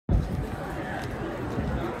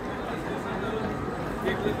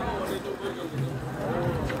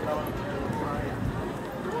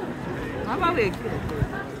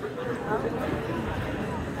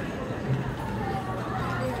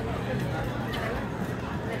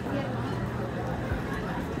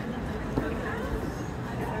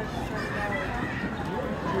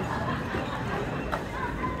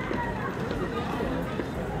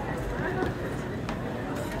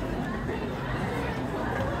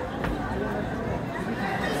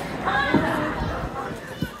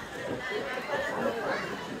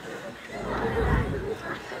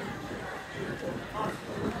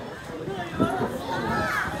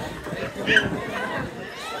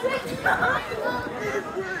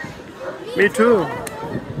Me too.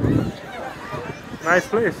 Nice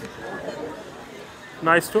place.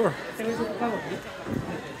 Nice store.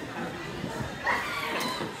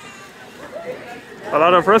 A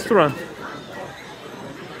lot of restaurants.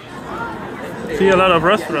 See a lot of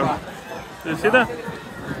restaurants. Do you see that?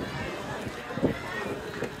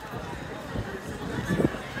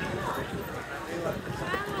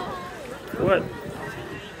 What?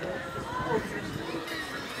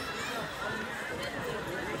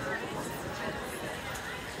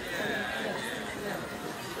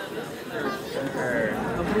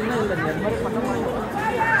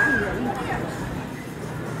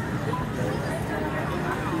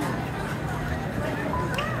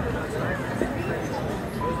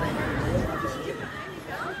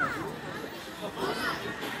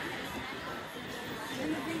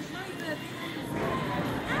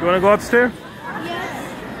 You want to go upstairs?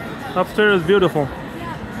 Yes. Upstairs is beautiful.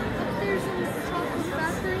 Yeah. Upstairs in the chocolate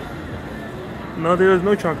factory? No, there is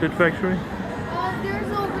no chocolate factory.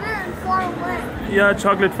 There's over there and far away. Yeah,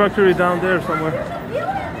 chocolate factory down there somewhere.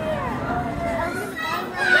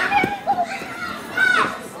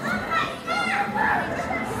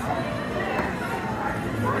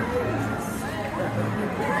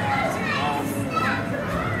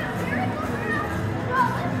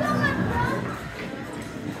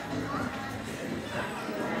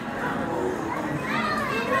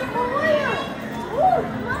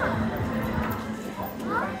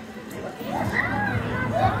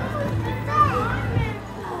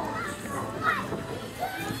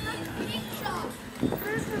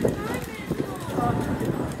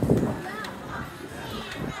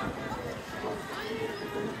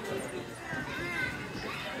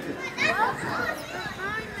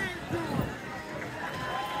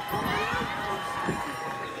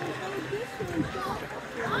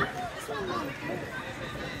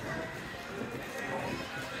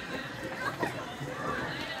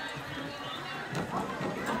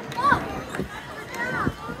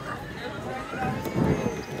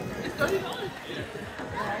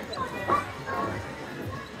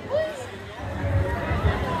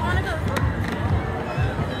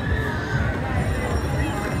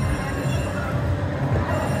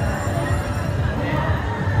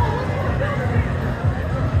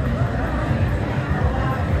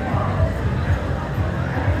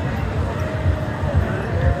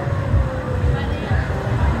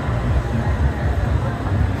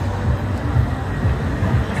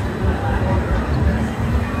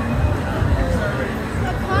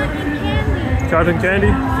 Cotton candy?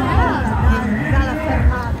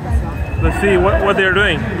 Let's see what they're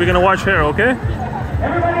doing. We're gonna watch here, okay?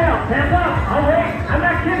 Everybody else, hands up! I'll wait! I'm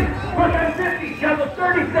not kidding! Look, I'm 50, juggled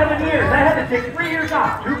 37 years. I had to take 3 years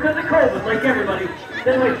off, 2 because of COVID, like everybody.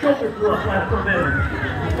 Then my shoulder flew up last November.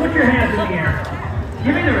 Put your hands in the air.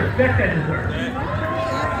 Give me the respect I deserve.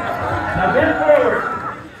 Now bend forward.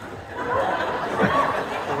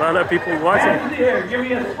 A lot of people watching. Hands in the air, give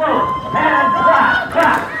me a slow. Hands clap,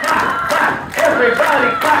 clap, clap, clap. Everybody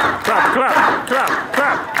clap. Clap, clap, clap,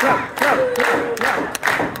 clap, clap, clap, clap.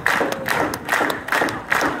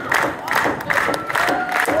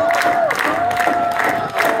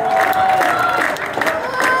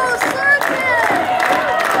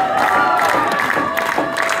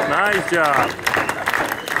 Nice job.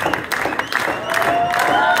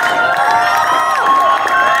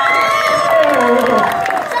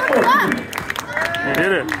 You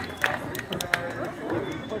did it.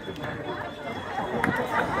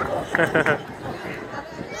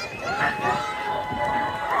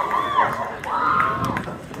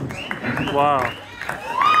 Wow.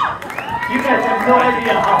 You guys have no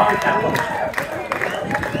idea how hard that was.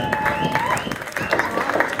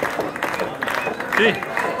 See,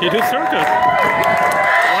 he did circus.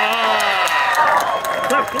 Wow.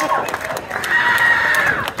 Clap, clap.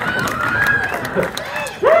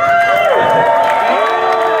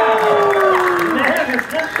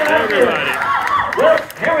 Everybody. Well,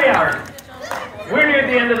 here we are. We're near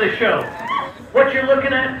the end of the show. What you're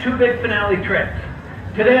looking at, 2 big finale tricks.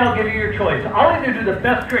 Today I'll give you your choice. I'll either do the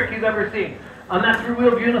best trick you've ever seen on that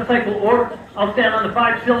three-wheeled unicycle, or I'll stand on the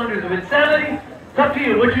 5 cylinders of insanity. It's up to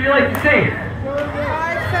you. Which would you like to see? 5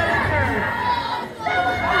 cylinders.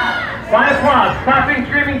 By applause, clapping,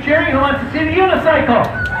 screaming, cheering. Who wants to see the unicycle?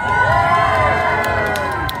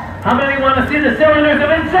 How many want to see the cylinders of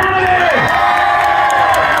insanity?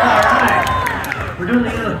 All right. We're doing the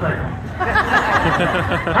unicycle.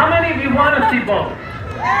 How many of you want to see both?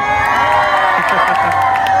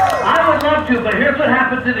 I would love to, but here's what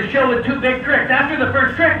happens in a show with 2 big tricks. After the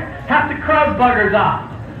first trick, half the crowd buggers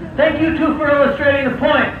off. Thank you two for illustrating the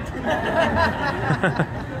point.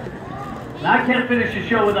 I can't finish a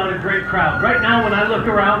show without a great crowd. Right now, when I look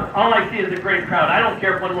around, all I see is a great crowd. I don't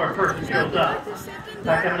care if one more person shows up. In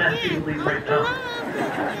fact, I'm going to ask you to leave right now.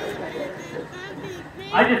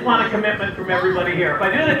 I just want a commitment from everybody here. If I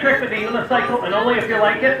do the trick with the unicycle, and only if you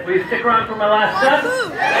like it, will you stick around for my last step?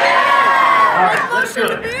 All right, let's do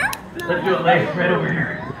it. Let's do it, Lay. Right over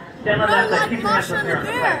here. Stand on that side. Keep your hands up here on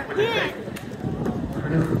the back. What do you think?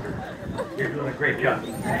 You're doing a great job.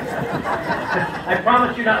 I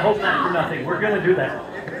promise you're not holding that for nothing. We're going to do that.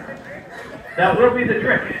 That will be the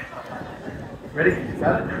trick. Ready?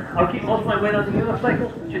 Got it? I'll keep most of my weight on the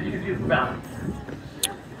unicycle. Just use you for balance.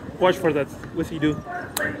 Watch for that. What's he do?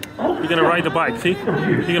 You're gonna ride the bike, see?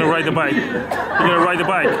 You're gonna ride the bike. You're gonna ride the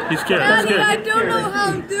bike. He's scared. He's scared. I don't know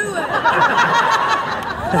how to do it.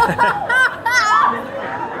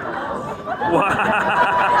 Wow.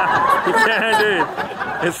 He can't do it.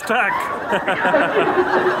 It's stuck.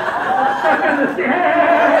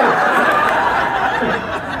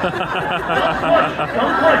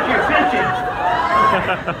 Don't push, you're pitching.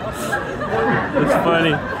 It's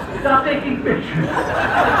funny. Stop taking pictures.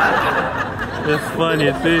 It's funny,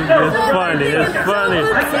 see? It's funny. It's funny. I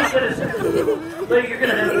can't get it. So you're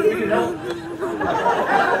going to have to do help.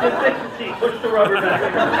 Just fix the seat. Push the rubber back.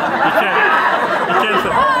 He can't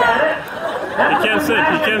sit. He can't sit.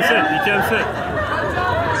 He can't sit. He can't sit.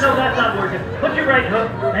 No, that's not working. Put your right hook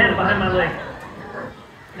hand behind my leg.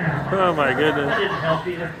 Oh my goodness. That didn't help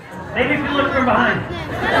either. Maybe if you look from behind.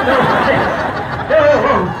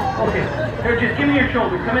 Okay. Here, just give me your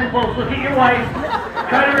shoulder. Come in close. Look at your wife.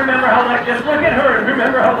 Try to remember how life. Just look at her and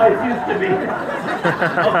remember how life used to be.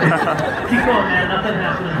 Okay. Keep going, man. Nothing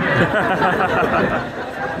happening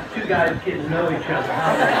here. 2 guys getting to know each other.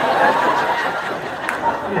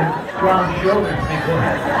 Strong shoulders, big boy.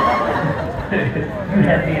 You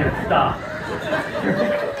had me at stop.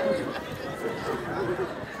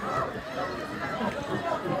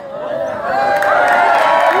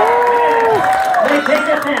 Take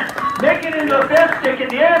that hand. Make it into a fist, stick in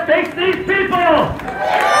the air, face these people!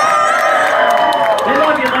 They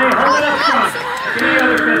love you, Lane. Hold it up strong. Give me the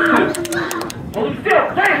other fist, too. Hold it still.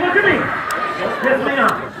 Hey, look at me! Don't piss me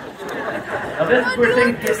off. Now, this is where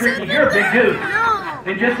things get tricky. You're a big dude.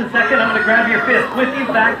 In just a second, I'm going to grab your fist, twist you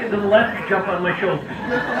back into the left, you jump on my shoulder.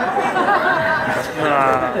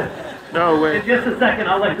 No way. In just a second,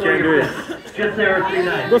 I'll let go of your fist. Just there are 3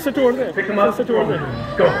 knives. Go sit over there. Pick them up. Sit over there.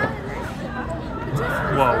 Go.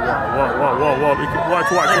 Whoa.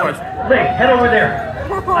 Watch. Lay, head over there.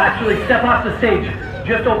 Actually, step off the stage.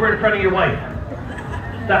 Just over in front of your wife.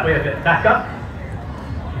 That way a bit. Back up.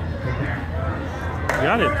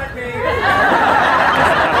 Got it.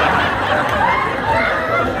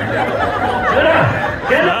 Good up.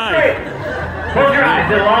 Get up straight. Close your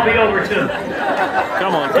eyes. It'll all be over soon.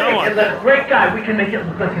 Come on. And the great guy, we can make it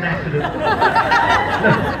look like an accident.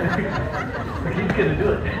 But he's going to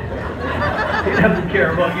do it. He doesn't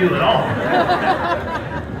care about you at all.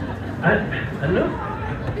 I know.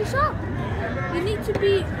 Hey, stop. You need to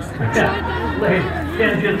be...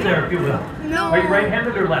 Stand just there, if you will. No. Are you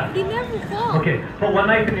right-handed or left? You never fall. Okay, put one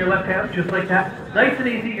knife in your left hand, just like that. Nice and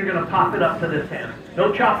easy, you're going to pop it up to this hand.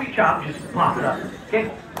 No choppy chop, just pop it up.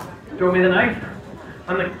 Okay? Throw me the knife.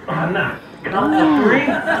 On the count of 3.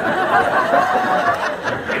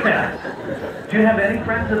 Yeah. Do you have any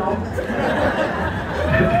friends at all?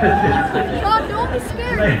 Sean, don't be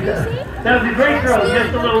scared. You see? That was a great throw,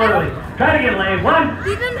 just a little early. Try it again, Lane. 1,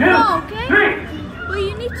 2, 3. But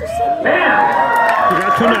you need to sit. Bam! You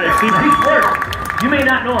got 2 knives, see? Nice work. You may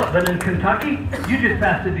not know it, but in Kentucky, you just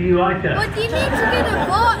passed the DUI test. But you need to get a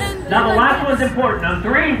ball and... Now the last one's important. On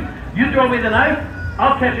 3, you throw me the knife,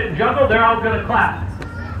 I'll catch it and juggle, they're all going to clap.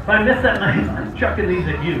 If I miss that knife, I'm chucking these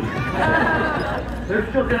at you. They're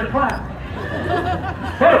still going to clap.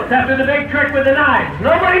 Folks, after the big trick with the knives,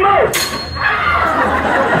 nobody moves!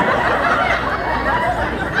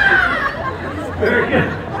 Very good.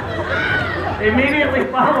 Immediately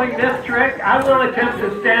following this trick, I will attempt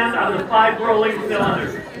to stand on the 5 rolling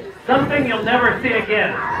cylinders. Something you'll never see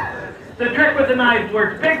again. The trick with the knives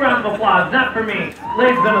works. Big round of applause. Not for me.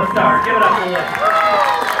 Lane's gonna start. Give it up for Lane.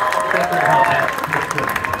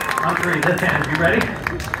 On three. This hand. You ready?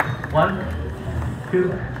 1,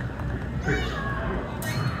 2, 3.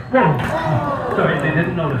 Whoa! Sorry, they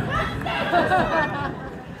didn't notice.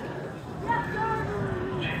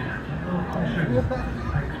 Jeez, that's a little closer than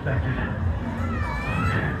I expected.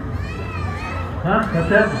 Huh? What's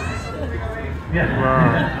that? Yeah.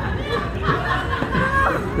 Wow.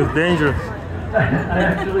 It's dangerous. I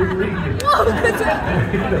actually believe you.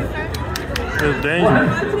 It's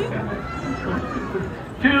dangerous. 1,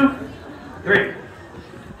 2, 3.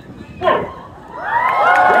 Whoa!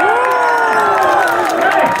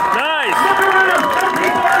 Nice! Look around! Some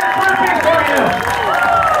people are clapping for you!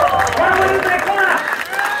 Why wouldn't they clap?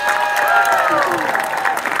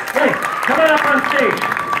 Hey, come on up on stage.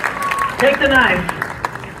 Take the knives.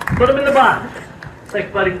 Put them in the box. Thanks,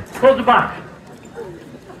 buddy. Close the box.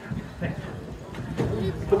 Thanks.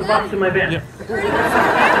 Put the box in my van. Yeah.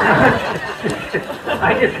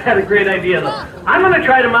 I just had a great idea, though. I'm going to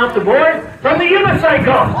try to mount the board from the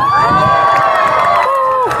unicycle.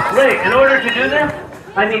 Ray, in order to do this,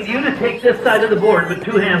 I need you to take this side of the board with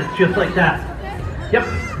 2 hands, just like that. Yep,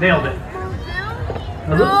 nailed it.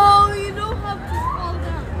 No, you don't have to fall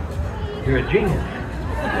down. You're a genius.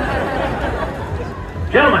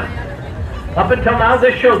 Gentlemen, up until now,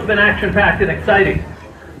 this show's been action-packed and exciting.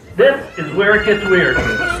 This is where it gets weird.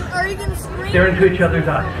 Are you gonna scream? Stare into each other's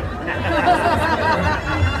eyes.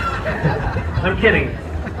 I'm kidding,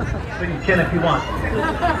 but you can if you want.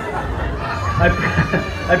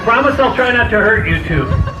 I promise I'll try not to hurt you two.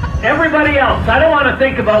 Everybody else, I don't want to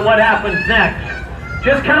think about what happens next.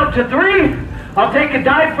 Just count to 3. I'll take a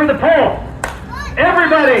dive for the pole.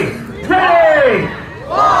 Everybody, ready?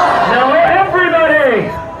 1. Now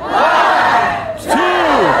everybody. 1, 2,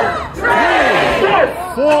 3,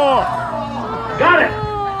 4. Got it.